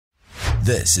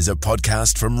This is a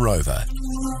podcast from Rover.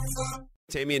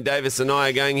 Tammy and Davis and I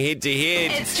are going head to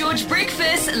head. It's George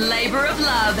Breakfast, Labour of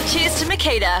Love. Cheers to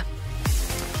Makita.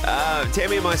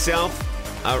 Tammy and myself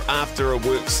are after a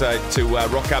work site to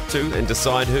rock up to and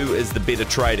decide who is the better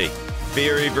tradie.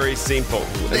 Very, very simple,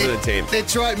 isn't it, Tam?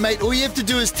 That's right, mate. All you have to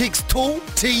do is text TOOL,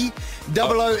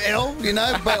 T-O-O-L, you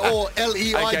know, or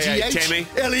L-E-I-G-H. AKA Tammy.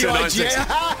 L-E-I-G-H.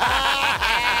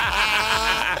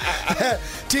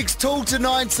 Text TOOL to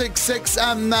 966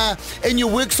 in your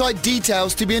worksite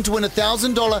details to be in to win a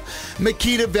 $1,000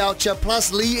 Makita voucher.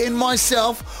 Plus, Lee and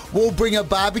myself will bring a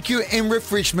barbecue and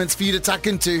refreshments for you to tuck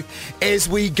into as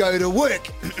we go to work.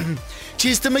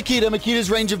 Cheers to Makita.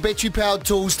 Makita's range of battery-powered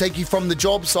tools take you from the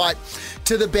job site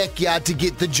to the backyard to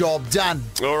get the job done.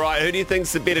 All right, who do you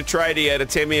think's the better tradie out of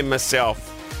Tammy and myself?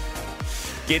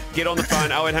 Get on the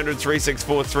phone, 0800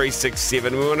 364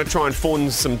 367. We want to try and form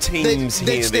some teams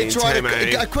here. That's right.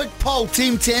 A quick poll,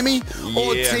 Team Tammy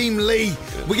or Team Lee.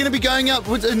 We're going to be going up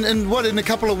in a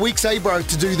couple of weeks, bro,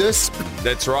 to do this.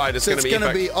 That's right. It's going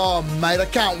to be, oh, mate, I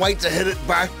can't wait to hit it,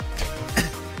 bro.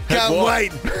 Can't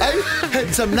wait. Hey,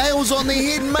 hit some nails on the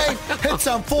head, mate. Hit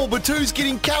some 4x2s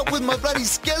getting cut with my bloody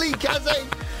skilly, cousin.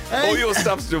 Hey? All your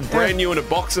stuff's still brand new in a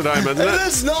box at home, isn't it? It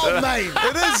is not, mate.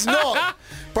 It is not.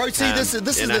 Bro, see, this is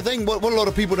the thing. What a lot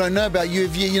of people don't know about you.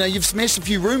 You've smashed a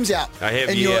few rooms out. I have,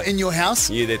 in your house.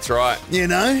 Yeah, that's right. You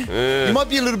know, you might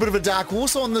be a little bit of a dark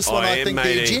horse on this one. I think,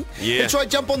 there, Jen. Yeah. Let's try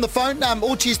jump on the phone.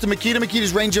 All cheers to Makita.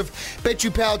 Makita's range of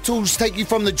battery-powered tools take you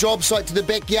from the job site to the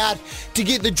backyard to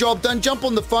get the job done. Jump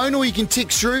on the phone, or you can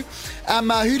text through.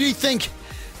 Who do you think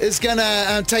is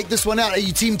gonna take this one out? Are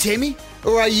you Team Tammy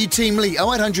or are you Team Lee?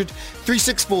 0800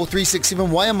 364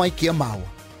 367. Why am I here, Mau?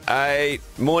 Hey,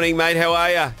 morning, mate. How are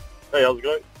you? Hey, how's it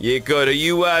going? Yeah, good. Are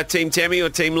you Team Tammy or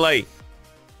Team Lee?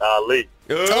 Lee.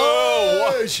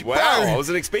 Oh, wow. Bro. I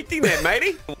wasn't expecting that,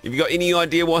 matey. Have you got any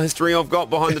idea what history I've got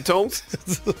behind the tools?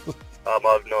 I've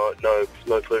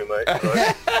no clue, mate.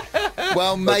 Sorry.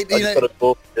 Well, mate, I you just know. got a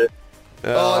talk, yeah.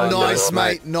 Oh, nice, no,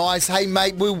 mate. Nice. Hey,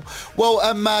 mate. By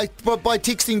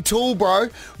texting TOOL, bro,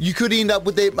 you could end up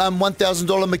with that $1,000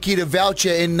 Makita voucher,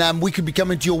 and we could be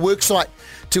coming to your work site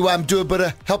to do a bit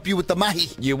of help you with the mahi.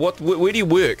 Yeah, where do you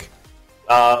work?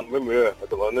 Remuera at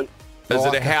the moment. Is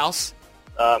it a house?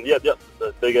 Yep.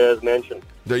 The big-ass mansion.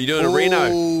 Are you doing a reno?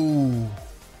 Ooh.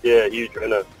 Yeah, huge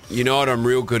reno. You know what I'm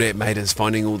real good at, mate, is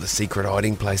finding all the secret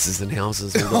hiding places in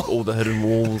houses, all the hidden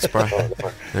walls, bro.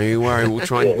 Don't you worry, we'll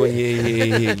try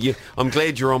and... Yeah. I'm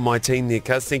glad you're on my team there,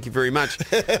 cuz. Thank you very much.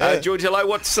 George, hello.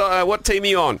 What team are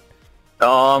you on?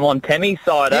 Oh, I'm on Tammy's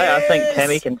side, Yes. I think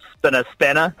Tammy can spin a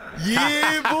spanner.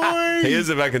 Yeah, boy. He is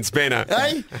a fucking spanner.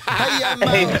 Hey, He's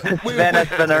a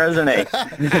spinner, isn't he?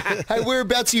 hey,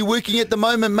 whereabouts are you working at the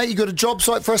moment, mate? You got a job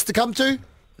site for us to come to?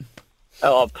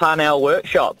 Oh, Parnell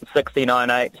Workshop,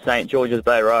 698 St. George's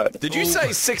Bay Road. Did you say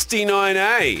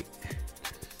 69A?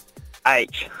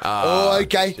 H. Oh,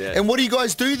 okay. shit. And what do you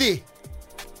guys do there?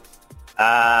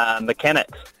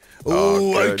 Mechanics.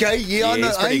 Oh, good. okay. Yeah, I know.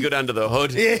 It's pretty eh? good under the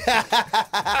hood. Yeah.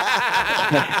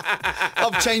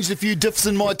 I've changed a few diffs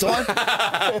in my time.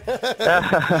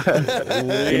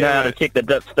 You know how to check the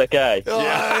dipstick, eh?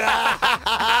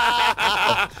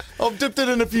 I've dipped it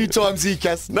in a few times here,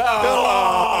 Cass. No!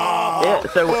 Yeah,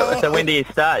 so when do you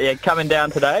start? You coming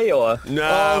down today, or? No,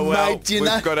 Oh, well, mate, you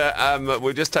we've know. got a.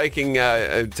 We're just taking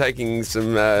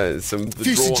some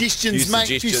Few suggestions, mate,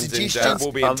 few And, suggestions.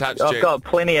 we'll be in touch. I've Jack. got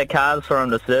plenty of cars for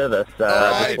him to service, so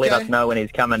just let okay. us know when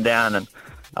he's coming down, and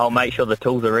I'll make sure the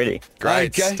tools are ready.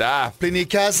 Great Okay. stuff. Plenty of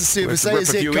cars to service. We'll eh? rip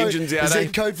a few engines out, is eh?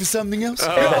 that code for something else?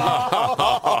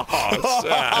 Oh,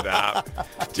 shut up.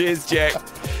 Cheers, Jack.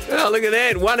 Oh, look at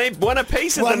that. One a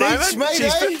piece at One the each, moment. mate,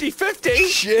 She's eh? 50-50.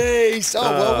 Jeez. Oh,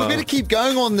 well, we better keep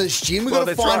going on this, Jim. We've Well,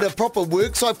 got to that's find right. a proper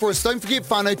work site for us. Don't forget,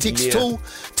 Whānau, text Yeah. TOOL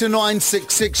to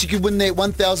 966. You could win that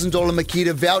 $1,000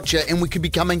 Makita voucher, and we could be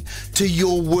coming to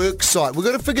your work site. We've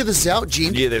got to figure this out,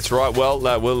 Jim. Yeah, that's right. Well,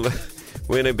 we're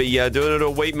going to be doing it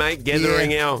all week, mate.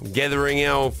 Gathering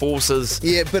our forces.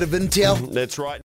 Yeah, bit of intel. That's right.